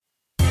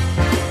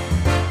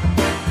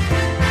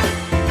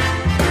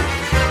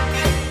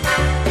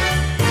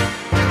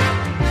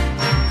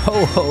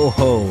Ho, ho,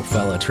 ho,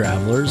 fellow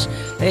travelers.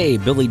 Hey,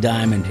 Billy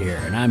Diamond here,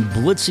 and I'm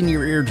blitzing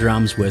your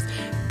eardrums with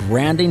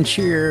branding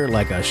cheer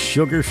like a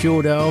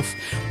sugar-fueled elf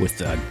with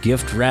a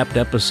gift-wrapped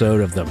episode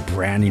of the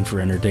Branding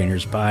for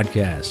Entertainers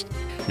podcast.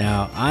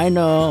 Now, I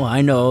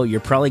know,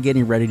 you're probably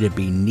getting ready to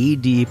be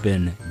knee-deep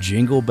in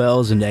jingle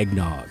bells and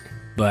eggnog.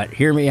 But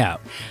hear me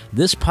out.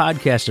 This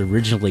podcast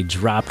originally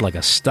dropped like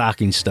a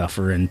stocking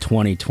stuffer in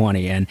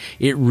 2020, and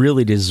it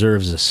really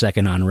deserves a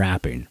second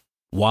unwrapping.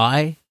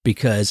 Why?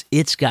 Because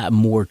it's got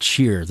more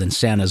cheer than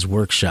Santa's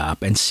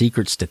workshop and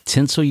secrets to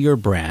tinsel your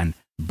brand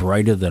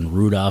brighter than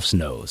Rudolph's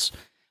nose.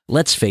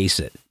 Let's face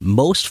it,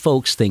 most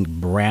folks think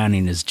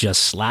branding is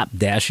just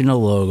slapdashing a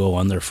logo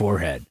on their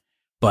forehead.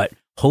 But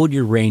hold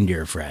your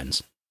reindeer,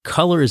 friends.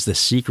 Color is the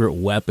secret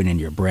weapon in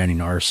your branding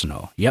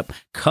arsenal. Yep,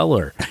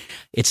 color.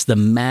 It's the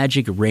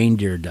magic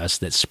reindeer dust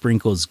that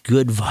sprinkles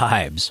good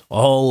vibes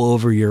all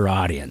over your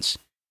audience.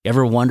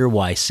 Ever wonder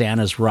why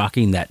Santa's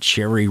rocking that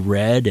cherry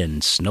red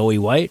and snowy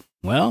white?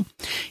 Well,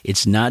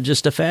 it's not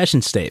just a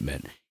fashion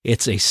statement.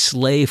 It's a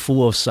sleigh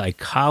full of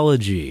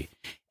psychology.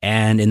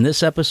 And in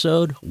this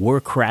episode,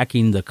 we're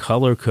cracking the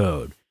color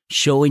code,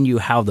 showing you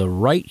how the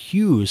right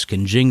hues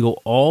can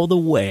jingle all the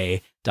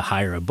way to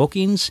higher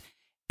bookings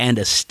and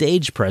a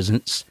stage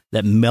presence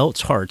that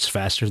melts hearts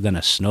faster than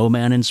a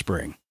snowman in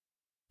spring.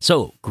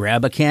 So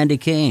grab a candy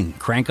cane,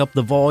 crank up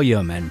the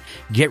volume, and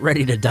get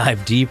ready to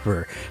dive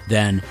deeper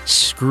than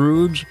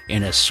Scrooge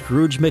in a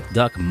Scrooge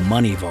McDuck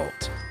money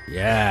vault.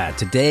 Yeah,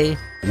 today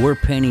we're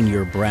painting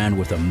your brand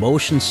with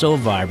emotion so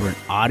vibrant,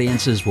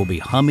 audiences will be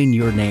humming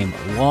your name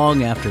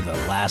long after the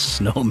last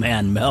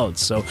snowman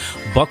melts. So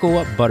buckle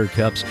up,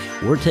 buttercups.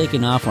 We're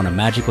taking off on a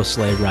magical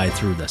sleigh ride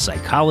through the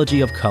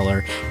psychology of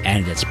color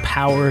and its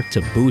power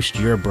to boost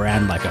your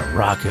brand like a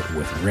rocket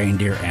with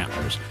reindeer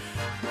antlers.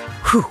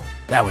 Whew.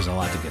 That was a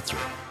lot to get through.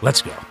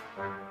 Let's go.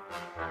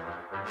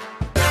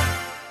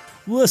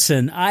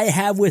 Listen, I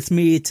have with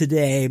me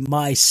today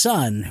my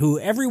son, who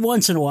every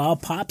once in a while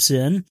pops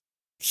in,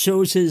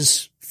 shows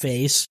his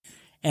face,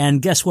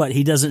 and guess what?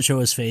 He doesn't show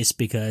his face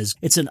because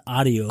it's an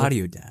audio.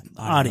 Audio, Dad.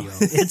 Audio.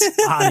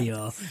 It's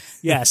audio.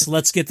 Yes,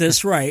 let's get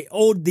this right.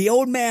 The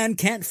old man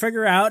can't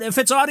figure out if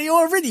it's audio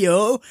or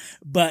video,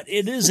 but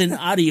it is an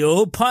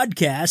audio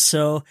podcast,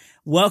 so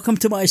welcome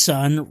to my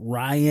son,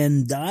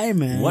 Ryan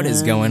Diamond. What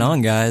is going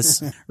on,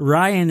 guys?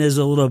 Ryan is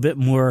a little bit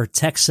more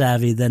tech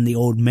savvy than the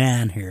old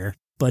man here.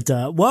 But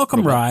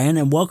welcome, Ryan,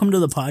 and welcome to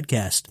the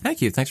podcast.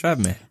 Thank you. Thanks for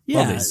having me.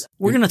 Yeah,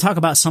 we're going to talk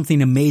about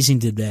something amazing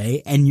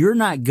today, and you're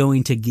not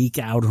going to geek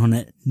out on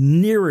it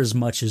near as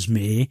much as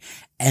me,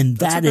 and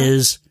that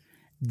is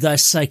the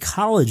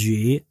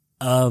psychology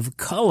of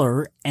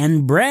color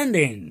and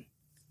branding.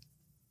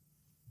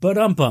 But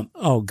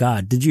Oh,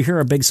 God. Did you hear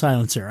a big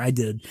silencer? I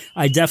did.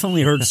 I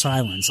definitely heard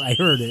silence. I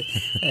heard it.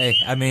 Hey,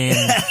 I mean,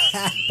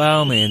 by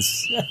all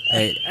means,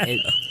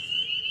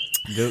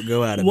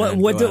 go at it.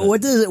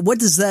 What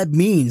does that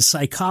mean?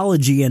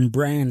 Psychology and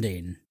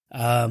branding.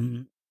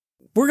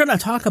 We're going to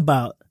talk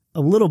about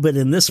a little bit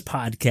in this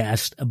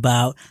podcast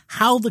about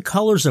how the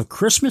colors of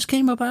Christmas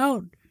came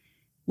about,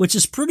 which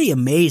is pretty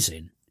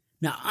amazing.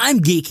 Now, I'm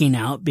geeking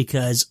out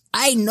because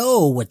I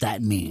know what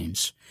that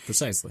means.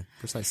 Precisely.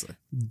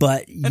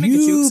 But and it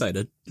gets you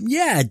excited.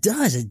 Yeah, it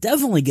does. It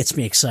definitely gets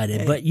me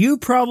excited. Hey, but you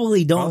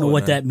probably don't know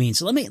what that means.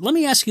 So let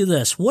me ask you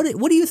this: what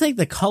do you think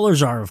the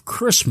colors are of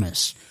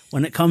Christmas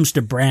when it comes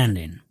to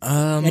branding?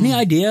 Any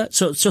idea?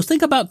 So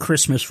think about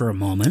Christmas for a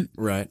moment.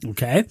 Right.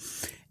 Okay.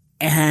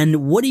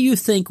 And what do you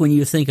think when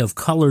you think of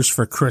colors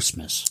for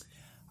Christmas?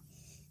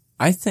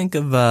 I think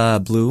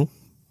of blue,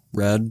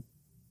 red,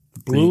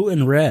 blue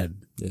and red.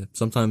 Yeah,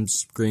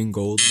 sometimes green,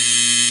 gold.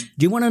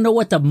 Do you want to know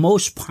what the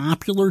most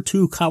popular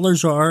two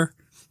colors are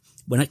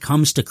when it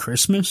comes to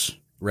Christmas?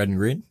 Red and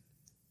green.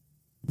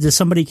 Did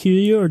somebody cue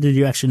you, or did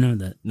you actually know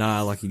that?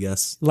 Nah, lucky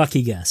guess.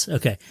 Lucky guess.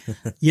 Okay.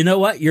 You know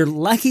what? Your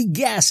lucky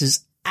guess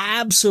is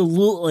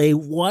absolutely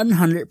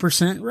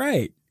 100%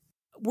 right.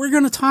 We're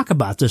going to talk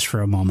about this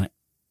for a moment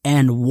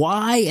and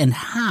why and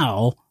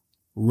how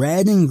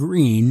red and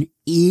green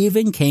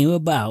even came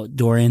about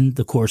during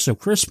the course of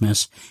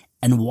Christmas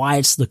and why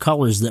it's the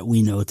colors that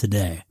we know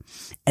today.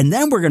 And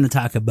then we're going to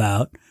talk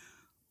about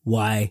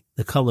why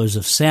the colors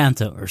of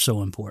Santa are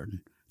so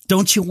important.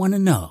 Don't you want to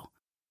know?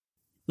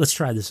 Let's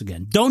try this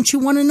again. Don't you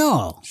want to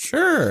know?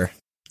 Sure.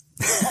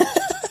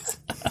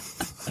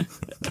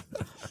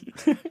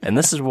 And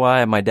this is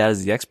why my dad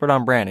is the expert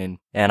on branding,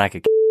 and I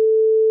could...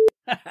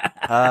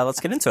 let's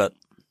get into it.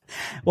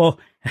 Well,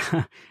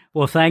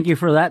 thank you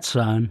for that,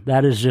 son.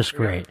 That is just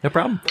great. No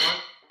problem.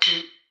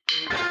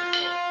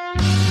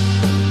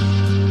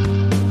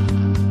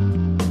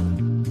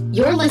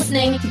 You're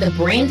listening to the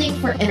Branding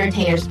for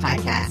Entertainers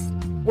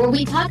podcast, where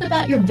we talk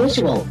about your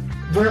visual,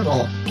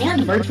 verbal,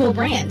 and virtual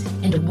brand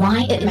and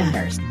why it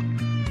matters.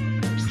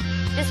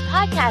 This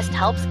podcast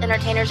helps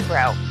entertainers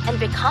grow and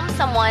become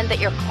someone that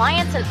your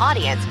clients and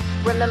audience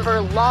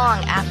remember long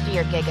after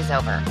your gig is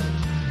over.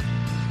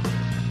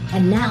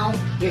 And now,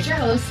 here's your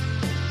host,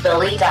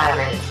 Billy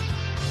Diamond.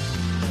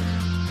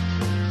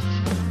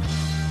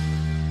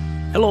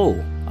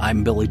 Hello,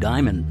 I'm Billy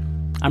Diamond.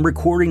 I'm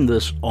recording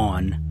this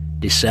on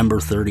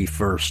December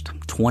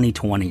 31st,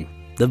 2020,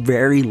 the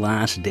very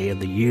last day of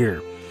the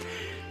year.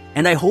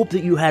 And I hope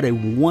that you had a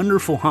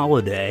wonderful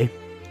holiday,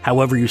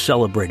 however you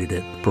celebrated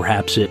it.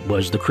 Perhaps it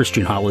was the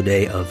Christian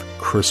holiday of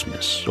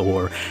Christmas,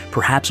 or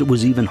perhaps it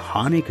was even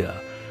Hanukkah,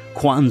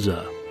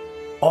 Kwanzaa,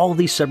 all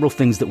these several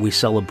things that we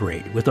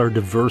celebrate with our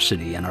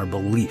diversity and our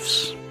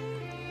beliefs,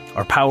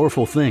 are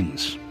powerful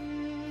things.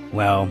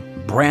 Well,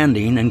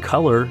 branding and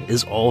color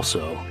is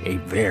also a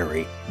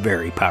very,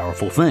 very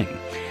powerful thing.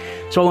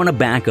 So I want to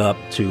back up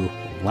to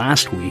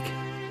last week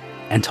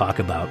and talk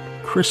about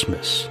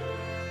Christmas.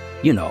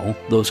 You know,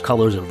 those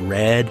colors of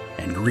red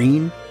and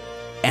green,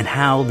 and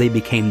how they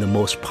became the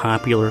most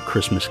popular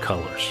Christmas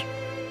colors.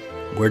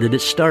 Where did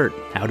it start?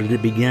 How did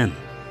it begin?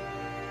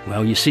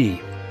 Well, you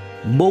see,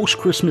 most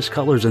Christmas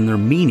colors and their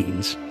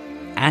meanings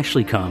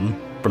actually come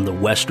from the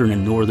Western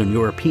and Northern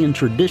European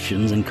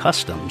traditions and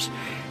customs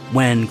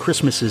when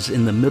Christmas is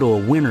in the middle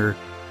of winter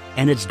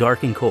and it's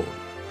dark and cold.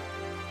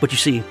 But you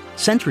see,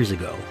 centuries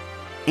ago,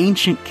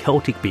 ancient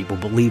Celtic people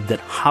believed that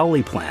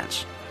holly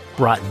plants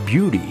brought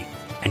beauty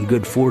and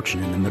good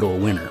fortune in the middle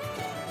of winter.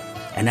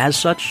 And as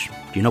such,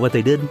 do you know what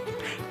they did?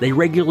 They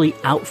regularly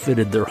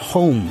outfitted their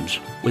homes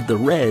with the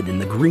red and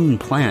the green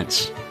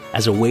plants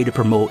as a way to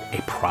promote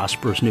a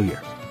prosperous new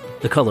year.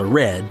 The color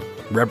red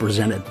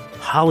represented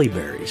holly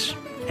berries,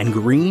 and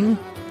green,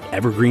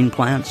 evergreen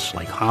plants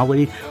like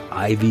holly,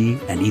 ivy,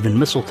 and even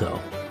mistletoe.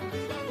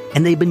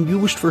 And they've been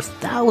used for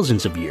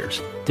thousands of years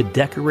to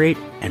decorate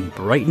and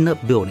brighten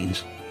up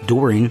buildings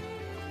during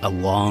a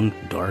long,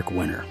 dark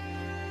winter.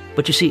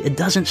 But you see, it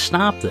doesn't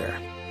stop there.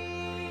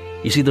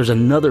 You see, there's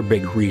another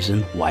big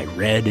reason why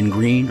red and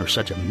green are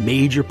such a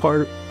major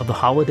part of the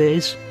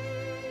holidays,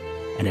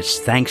 and it's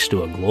thanks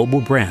to a global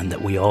brand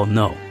that we all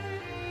know.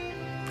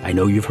 I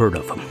know you've heard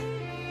of them.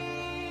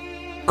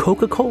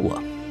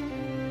 Coca-Cola.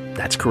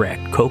 That's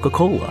correct,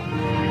 Coca-Cola.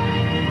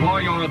 For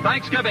your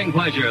Thanksgiving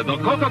pleasure, the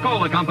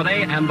Coca-Cola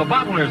Company and the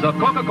bottlers of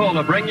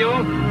Coca-Cola bring you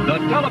the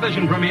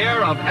television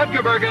premiere of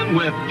Edgar Bergen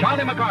with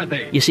Charlie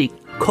McCarthy. You see,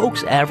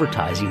 Coke's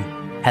advertising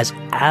has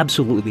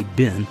absolutely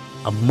been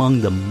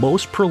among the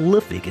most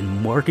prolific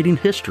in marketing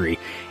history,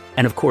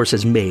 and of course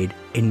has made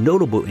a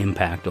notable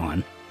impact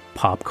on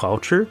pop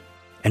culture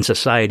and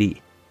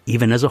society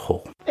even as a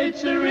whole.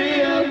 It's a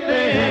real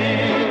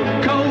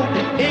thing.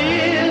 Coke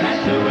is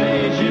that's the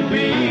way it should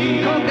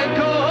be.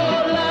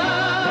 Coca-Cola,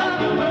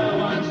 that's the world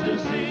wants to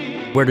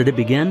see. Where did it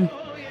begin?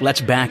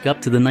 Let's back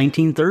up to the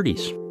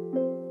 1930s.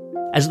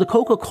 As the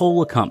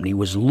Coca-Cola Company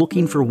was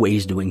looking for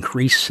ways to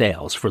increase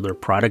sales for their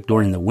product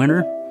during the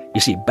winter, you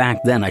see,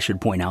 back then I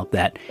should point out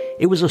that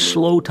it was a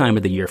slow time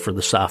of the year for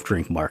the soft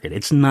drink market.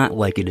 It's not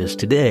like it is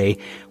today,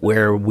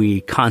 where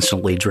we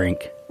constantly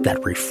drink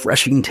that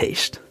refreshing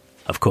taste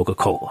of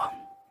Coca-Cola.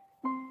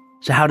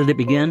 So how did it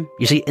begin?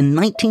 You see, in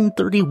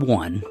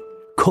 1931,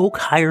 Coke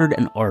hired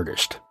an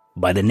artist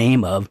by the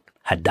name of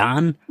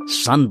Hadan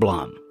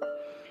Sundblom,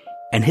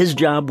 and his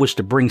job was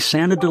to bring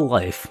Santa to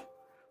life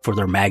for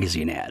their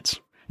magazine ads.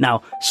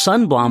 Now,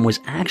 Sundblom was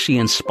actually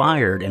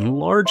inspired in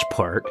large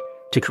part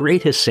to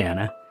create his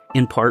Santa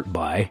in part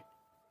by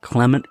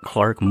Clement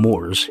Clarke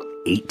Moore's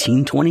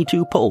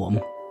 1822 poem,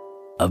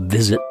 A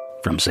Visit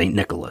from St.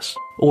 Nicholas,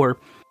 or,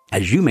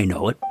 as you may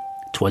know it,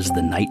 'Twas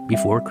the Night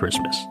Before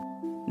Christmas.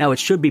 Now, it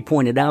should be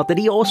pointed out that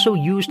he also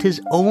used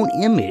his own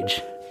image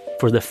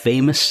for the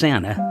famous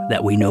Santa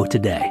that we know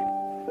today.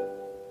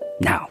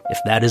 Now, if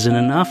that isn't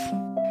enough,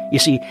 you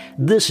see,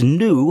 this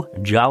new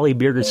jolly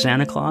bearded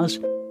Santa Claus,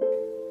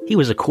 he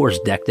was of course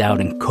decked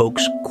out in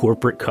Coke's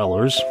corporate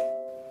colors,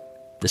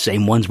 the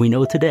same ones we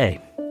know today,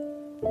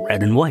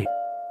 red and white.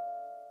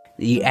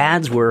 The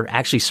ads were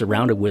actually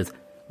surrounded with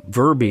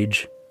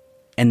verbiage,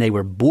 and they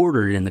were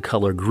bordered in the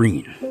color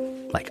green,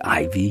 like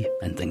ivy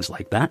and things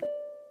like that.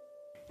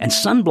 And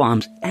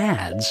Sundblom's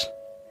ads,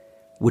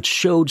 which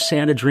showed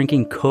Santa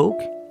drinking Coke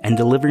and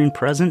delivering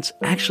presents,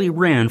 actually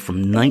ran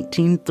from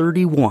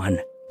 1931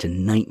 to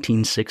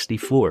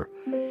 1964.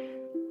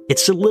 It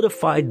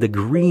solidified the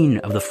green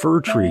of the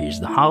fir trees,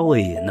 the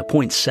holly, and the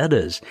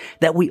poinsettias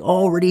that we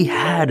already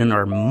had in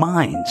our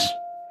minds.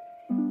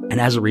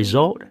 And as a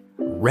result,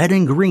 red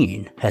and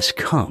green has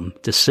come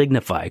to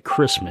signify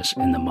Christmas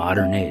in the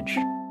modern age.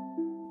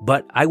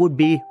 But I would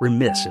be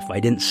remiss if I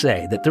didn't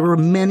say that there were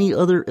many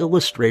other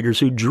illustrators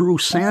who drew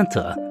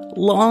Santa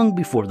long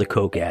before the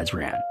Coke ads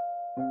ran.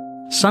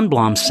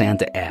 Sundblom's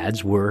Santa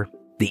ads were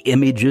the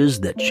images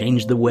that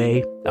changed the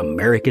way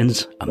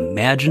Americans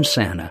imagine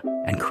Santa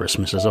and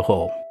Christmas as a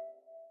whole.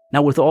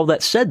 Now, with all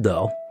that said,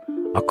 though,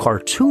 a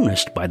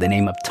cartoonist by the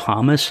name of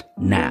Thomas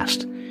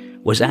Nast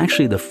was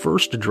actually the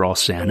first to draw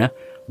Santa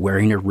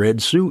wearing a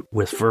red suit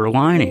with fur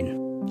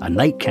lining, a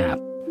nightcap,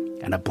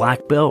 and a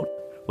black belt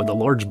with a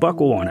large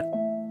buckle on it.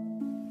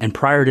 And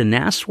prior to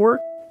Nast's work,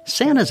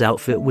 Santa's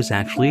outfit was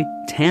actually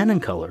tan in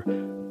color,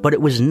 but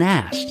it was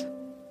Nast.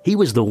 He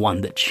was the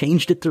one that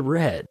changed it to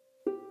red.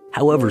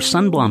 However,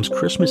 Sundblom's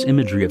Christmas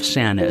imagery of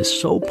Santa is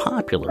so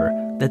popular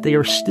that they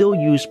are still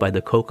used by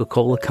the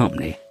Coca-Cola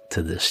Company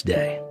to this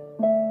day.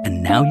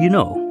 And now you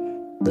know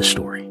the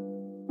story.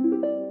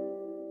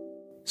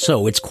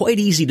 So it's quite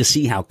easy to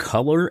see how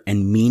color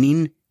and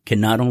meaning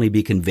can not only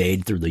be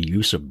conveyed through the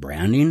use of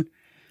branding,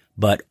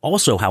 but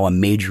also how a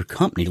major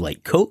company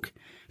like Coke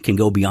can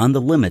go beyond the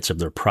limits of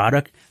their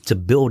product to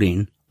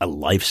building a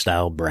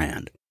lifestyle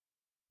brand.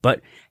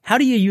 But how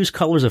do you use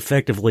colors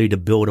effectively to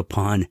build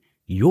upon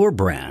your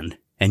brand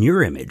and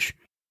your image?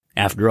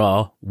 After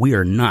all, we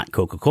are not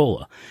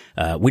Coca-Cola.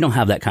 We don't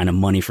have that kind of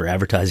money for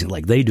advertising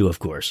like they do, of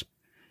course.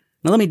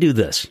 Now let me do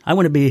this. I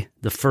want to be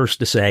the first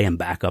to say, and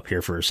back up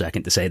here for a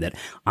second to say that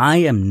I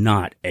am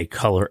not a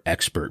color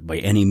expert by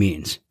any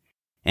means.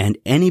 And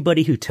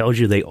anybody who tells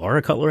you they are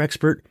a color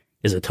expert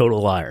is a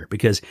total liar,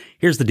 because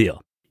here's the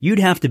deal. You'd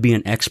have to be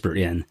an expert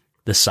in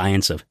the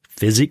science of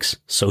physics,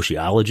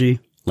 sociology,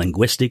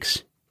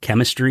 linguistics,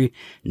 chemistry,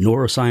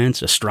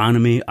 neuroscience,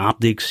 astronomy,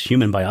 optics,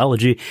 human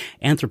biology,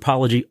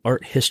 anthropology,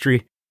 art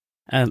history.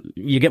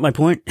 You get my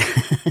point?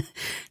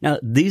 Now,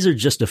 these are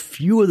just a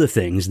few of the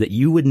things that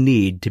you would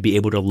need to be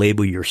able to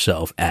label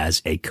yourself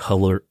as a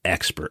color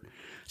expert.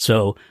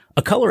 So,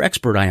 a color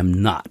expert I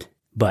am not,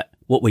 but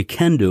what we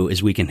can do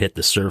is we can hit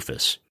the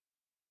surface.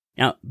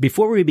 Now,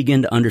 before we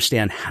begin to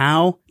understand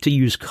how to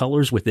use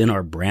colors within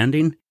our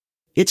branding,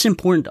 it's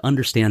important to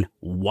understand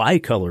why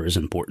color is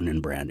important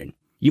in branding.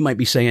 You might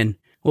be saying,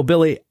 well,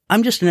 Billy,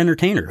 I'm just an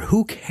entertainer.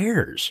 Who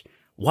cares?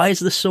 Why is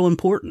this so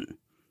important?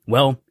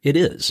 Well, it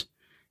is.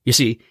 You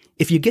see,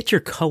 if you get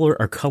your color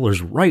or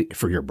colors right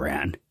for your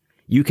brand,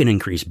 you can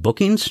increase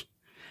bookings,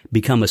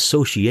 become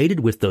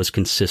associated with those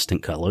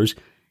consistent colors,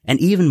 and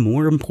even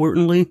more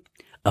importantly,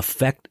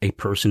 affect a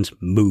person's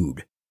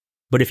mood.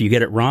 But if you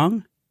get it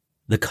wrong,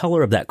 the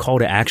color of that call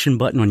to action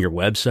button on your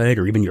website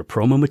or even your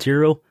promo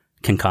material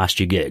can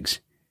cost you gigs.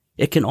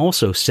 It can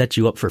also set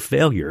you up for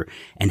failure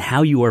and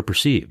how you are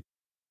perceived.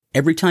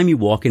 Every time you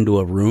walk into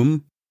a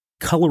room,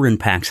 color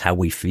impacts how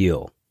we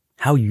feel,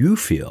 how you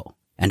feel,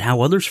 and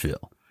how others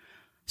feel.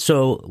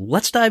 So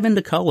let's dive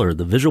into color,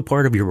 the visual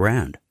part of your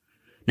brand.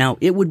 Now,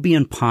 it would be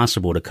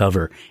impossible to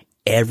cover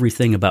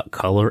everything about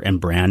color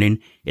and branding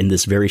in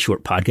this very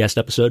short podcast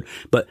episode,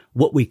 but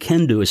what we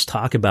can do is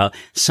talk about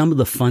some of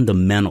the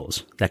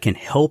fundamentals that can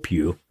help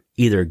you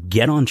either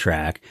get on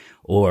track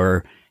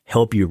or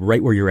help you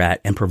right where you're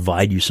at and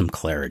provide you some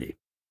clarity.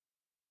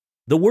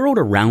 The world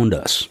around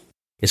us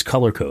is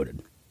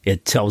color-coded.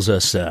 It tells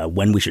us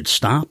when we should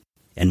stop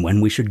and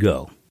when we should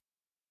go.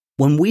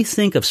 When we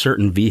think of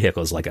certain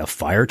vehicles like a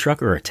fire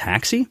truck or a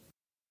taxi,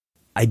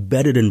 I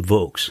bet it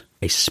invokes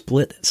a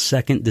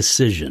split-second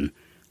decision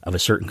of a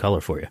certain color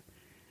for you.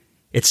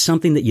 It's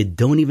something that you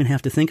don't even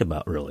have to think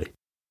about, really.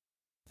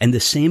 And the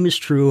same is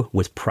true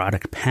with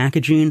product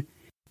packaging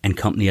and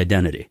company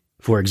identity.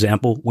 For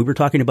example, we were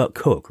talking about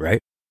Coke,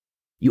 right?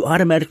 You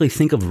automatically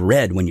think of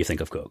red when you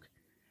think of Coke.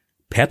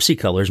 Pepsi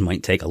colors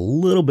might take a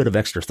little bit of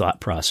extra thought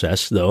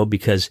process, though,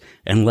 because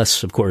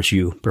unless, of course,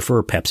 you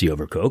prefer Pepsi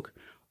over Coke,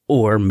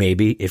 or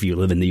maybe if you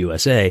live in the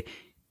USA,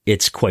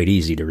 it's quite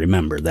easy to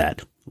remember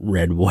that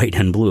red, white,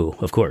 and blue,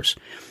 of course.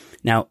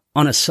 Now,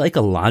 on a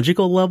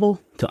psychological level,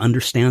 to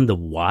understand the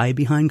why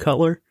behind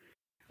color,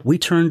 we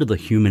turn to the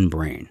human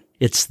brain.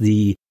 It's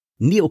the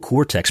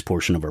neocortex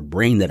portion of our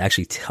brain that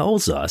actually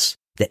tells us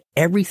that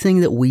everything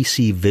that we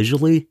see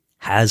visually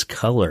has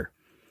color.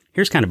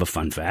 Here's kind of a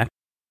fun fact.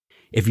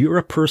 If you're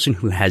a person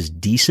who has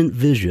decent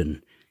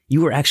vision,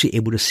 you are actually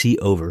able to see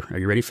over, are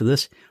you ready for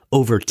this?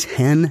 Over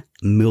 10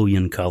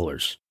 million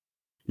colors.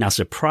 Now,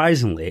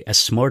 surprisingly, as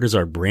smart as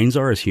our brains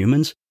are as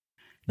humans,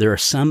 there are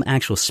some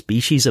actual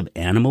species of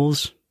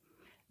animals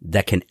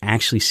that can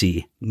actually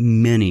see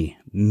many,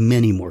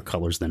 many more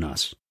colors than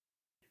us.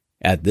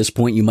 At this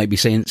point, you might be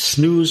saying,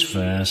 snooze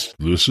fast.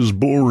 This is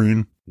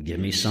boring. Give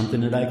me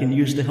something that I can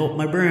use to help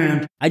my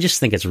brand. I just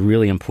think it's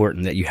really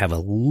important that you have a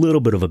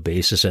little bit of a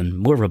basis and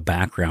more of a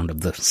background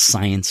of the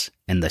science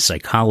and the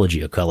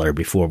psychology of color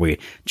before we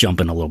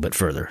jump in a little bit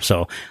further.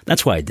 So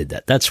that's why I did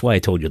that. That's why I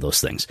told you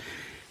those things.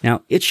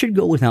 Now, it should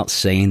go without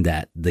saying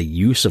that the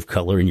use of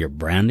color in your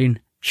branding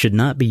should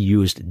not be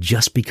used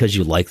just because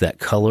you like that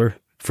color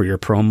for your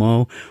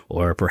promo,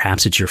 or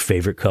perhaps it's your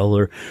favorite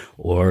color,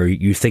 or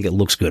you think it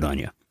looks good on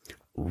you.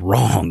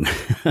 Wrong.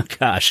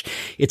 Gosh,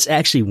 it's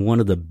actually one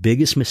of the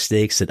biggest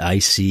mistakes that I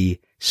see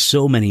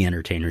so many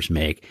entertainers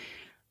make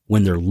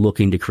when they're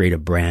looking to create a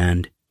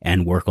brand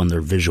and work on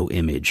their visual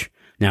image.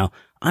 Now,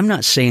 I'm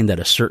not saying that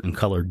a certain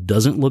color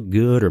doesn't look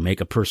good or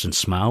make a person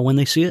smile when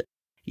they see it.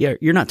 Yeah,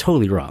 you're not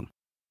totally wrong.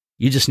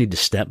 You just need to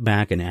step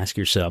back and ask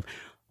yourself,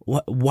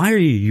 why are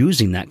you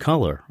using that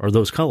color or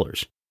those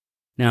colors?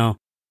 Now,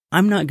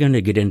 I'm not going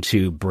to get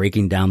into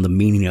breaking down the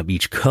meaning of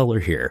each color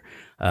here.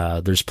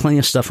 There's plenty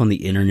of stuff on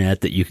the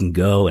internet that you can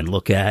go and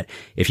look at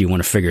if you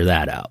want to figure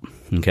that out.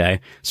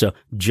 Okay. So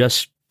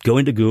just go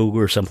into Google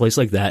or someplace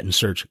like that and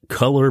search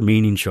color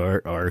meaning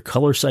chart or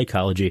color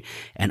psychology.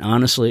 And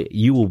honestly,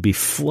 you will be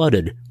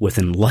flooded with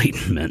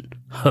enlightenment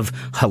of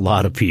a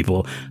lot of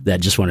people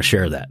that just want to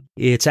share that.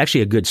 It's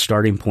actually a good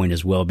starting point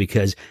as well,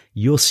 because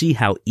you'll see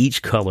how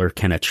each color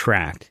can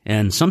attract,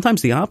 and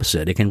sometimes the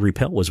opposite. It can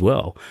repel as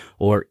well,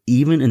 or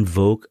even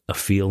invoke a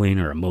feeling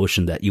or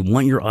emotion that you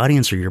want your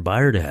audience or your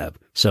buyer to have.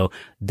 So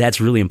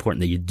that's really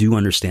important that you do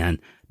understand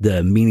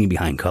the meaning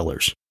behind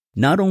colors.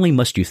 Not only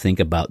must you think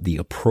about the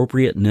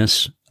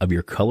appropriateness of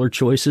your color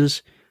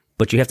choices,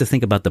 but you have to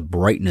think about the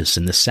brightness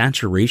and the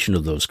saturation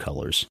of those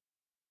colors.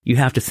 You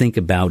have to think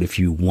about if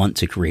you want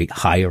to create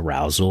high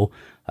arousal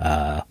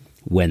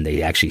when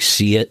they actually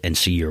see it and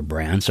see your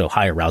brand. So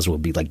high arousal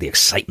would be like the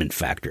excitement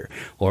factor,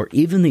 or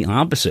even the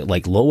opposite,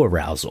 like low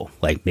arousal.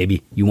 Like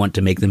maybe you want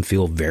to make them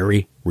feel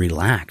very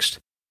relaxed.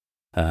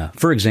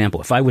 For example,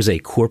 if I was a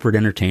corporate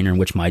entertainer in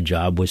which my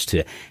job was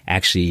to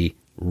actually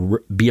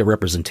be a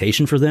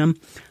representation for them,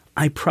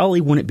 I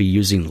probably wouldn't be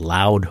using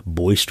loud,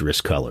 boisterous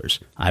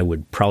colors. I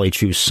would probably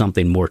choose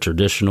something more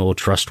traditional,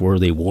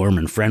 trustworthy, warm,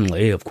 and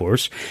friendly, of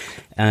course.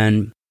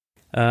 And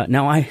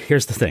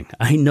here's the thing.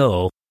 I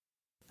know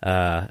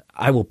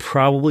I will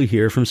probably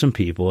hear from some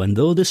people, and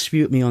they'll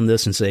dispute me on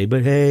this and say,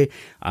 but hey,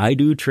 I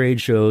do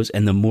trade shows,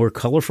 and the more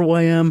colorful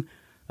I am,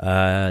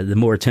 the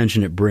more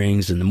attention it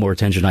brings and the more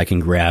attention I can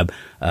grab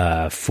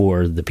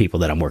for the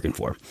people that I'm working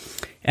for.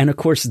 And of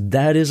course,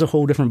 that is a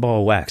whole different ball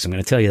of wax. I'm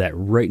going to tell you that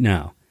right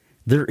now.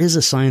 There is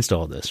a science to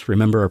all this.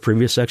 Remember our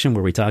previous section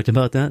where we talked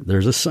about that?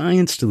 There's a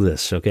science to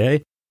this,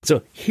 okay?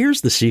 So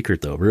here's the secret,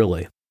 though,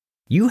 really.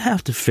 You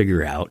have to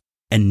figure out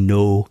and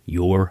know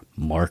your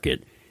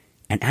market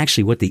and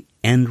actually what the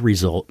end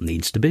result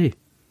needs to be.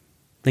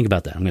 Think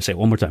about that. I'm going to say it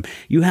one more time.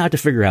 You have to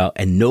figure out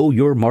and know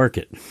your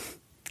market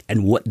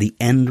and what the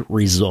end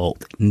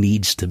result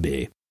needs to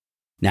be.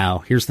 Now,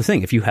 here's the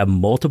thing. If you have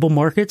multiple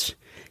markets,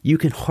 you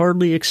can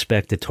hardly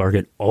expect to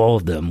target all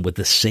of them with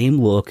the same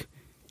look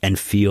and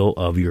feel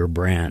of your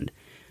brand.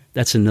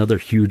 That's another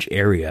huge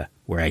area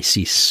where I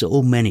see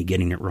so many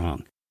getting it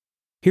wrong.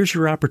 Here's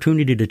your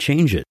opportunity to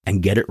change it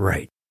and get it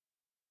right.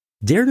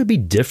 Dare to be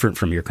different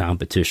from your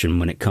competition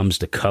when it comes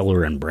to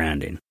color and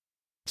branding.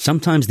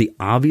 Sometimes the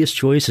obvious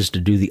choice is to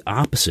do the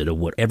opposite of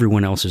what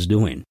everyone else is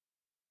doing.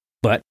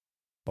 But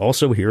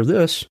also hear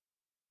this,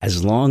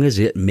 as long as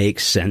it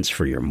makes sense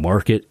for your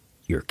market,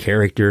 your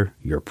character,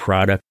 your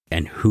product,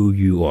 and who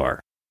you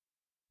are.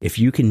 If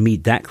you can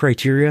meet that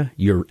criteria,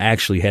 you're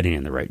actually heading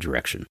in the right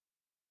direction.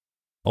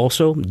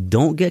 Also,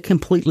 don't get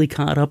completely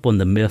caught up on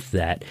the myth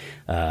that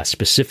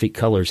specific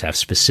colors have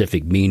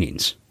specific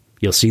meanings.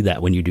 You'll see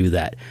that when you do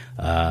that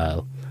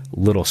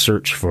little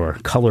search for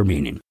color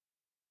meaning.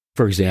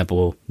 For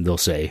example, they'll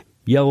say,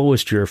 yellow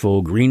is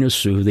cheerful, green is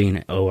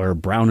soothing, or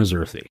brown is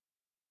earthy.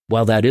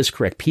 While that is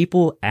correct,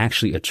 people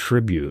actually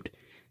attribute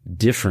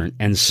different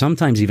and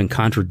sometimes even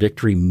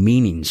contradictory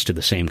meanings to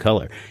the same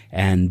color,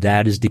 and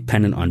that is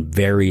dependent on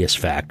various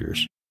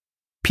factors.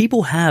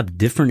 People have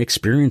different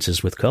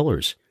experiences with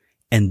colors,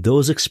 and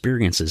those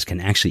experiences can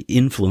actually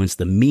influence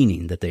the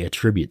meaning that they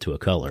attribute to a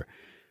color.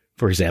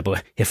 For example,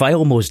 if I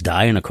almost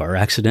die in a car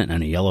accident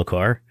in a yellow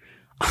car,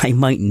 I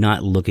might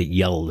not look at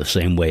yellow the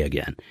same way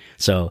again.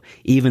 So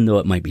even though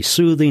it might be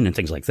soothing and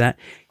things like that,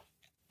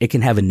 it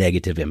can have a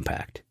negative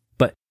impact.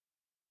 But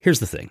here's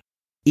the thing.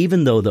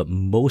 Even though that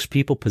most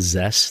people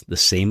possess the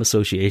same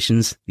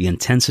associations, the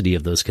intensity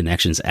of those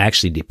connections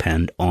actually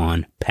depend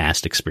on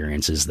past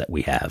experiences that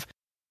we have.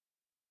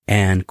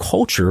 And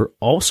culture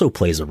also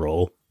plays a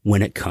role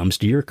when it comes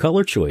to your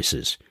color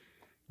choices.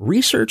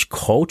 Research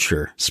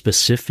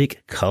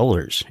culture-specific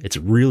colors. It's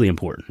really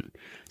important.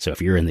 So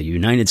if you're in the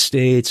United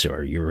States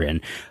or you're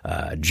in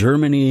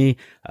Germany,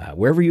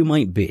 wherever you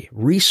might be,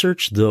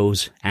 research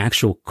those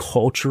actual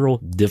cultural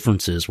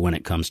differences when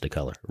it comes to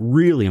color.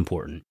 Really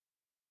important.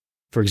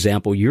 For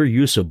example, your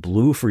use of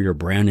blue for your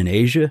brand in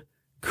Asia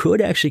could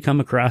actually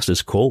come across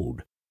as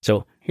cold.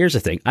 So here's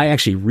the thing. I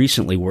actually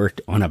recently worked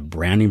on a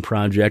branding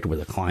project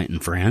with a client in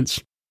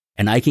France,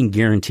 and I can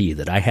guarantee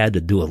that I had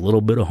to do a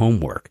little bit of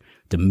homework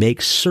to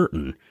make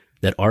certain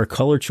that our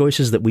color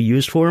choices that we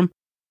used for him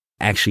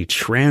actually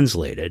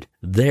translated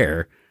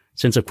there,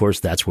 since of course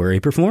that's where he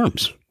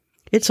performs.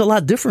 It's a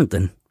lot different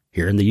than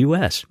here in the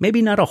U.S.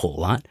 Maybe not a whole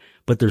lot,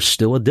 but there's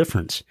still a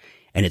difference.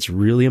 And it's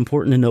really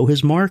important to know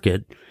his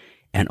market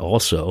and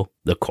also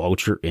the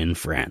culture in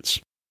France.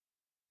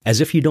 As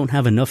if you don't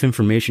have enough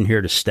information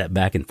here to step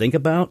back and think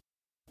about,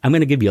 I'm going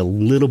to give you a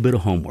little bit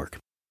of homework.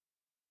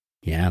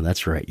 Yeah,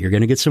 that's right. You're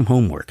going to get some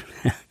homework.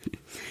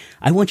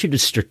 I want you to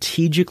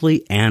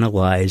strategically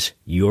analyze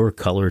your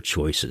color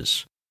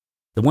choices,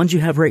 the ones you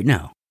have right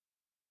now.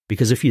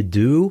 Because if you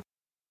do,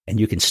 and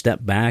you can step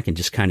back and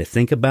just kind of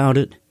think about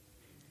it,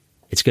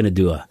 it's going to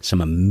do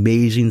some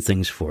amazing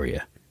things for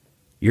you.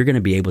 You're going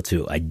to be able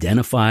to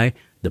identify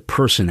the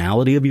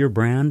personality of your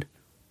brand,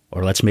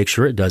 or let's make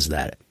sure it does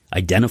that,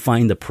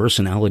 identifying the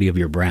personality of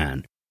your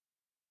brand.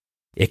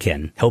 It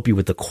can help you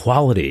with the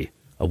quality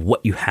of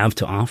what you have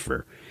to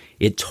offer.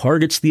 It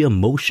targets the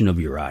emotion of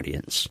your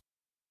audience.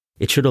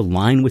 It should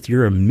align with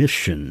your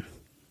mission.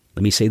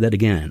 Let me say that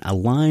again.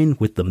 Align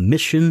with the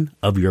mission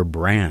of your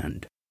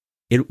brand.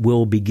 It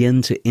will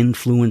begin to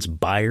influence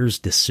buyers'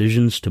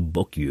 decisions to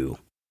book you.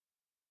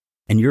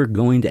 And you're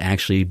going to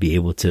actually be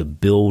able to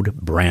build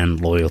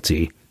brand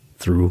loyalty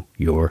through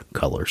your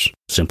colors,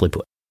 simply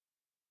put.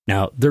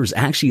 Now, there's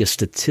actually a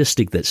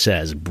statistic that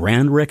says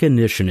brand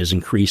recognition is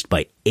increased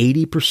by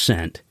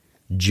 80%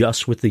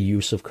 just with the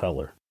use of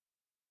color.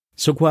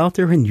 So go out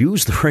there and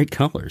use the right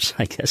colors.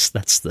 I guess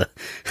that's the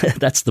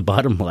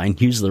bottom line.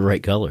 Use the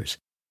right colors.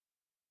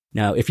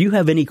 Now, if you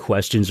have any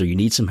questions or you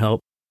need some help,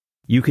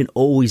 you can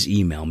always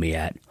email me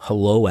at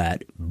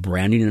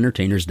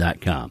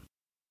hello@brandingentertainers.com.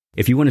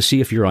 If you want to see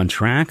if you're on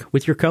track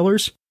with your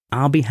colors,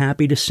 I'll be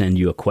happy to send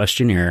you a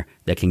questionnaire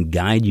that can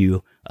guide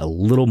you a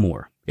little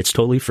more. It's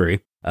totally free.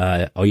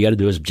 All you got to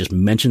do is just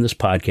mention this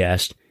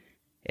podcast,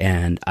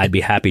 and I'd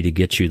be happy to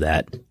get you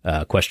that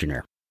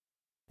questionnaire.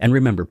 And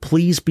remember,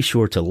 please be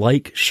sure to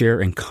like, share,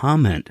 and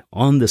comment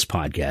on this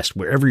podcast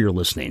wherever you're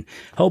listening.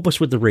 Help us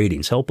with the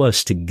ratings. Help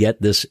us to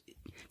get this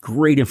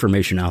great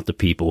information out to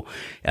people,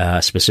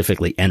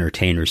 specifically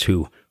entertainers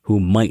who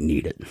might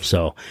need it.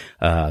 So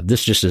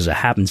this just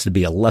happens to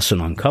be a lesson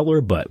on color,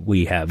 but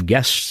we have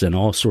guests and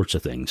all sorts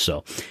of things.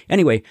 So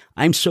anyway,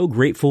 I'm so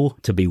grateful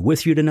to be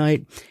with you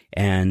tonight.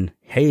 And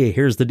hey,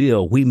 here's the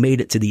deal. We made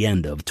it to the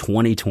end of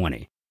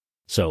 2020.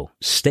 So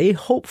stay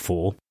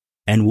hopeful,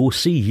 and we'll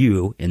see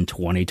you in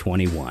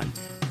 2021.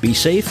 Be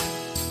safe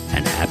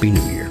and Happy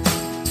New Year.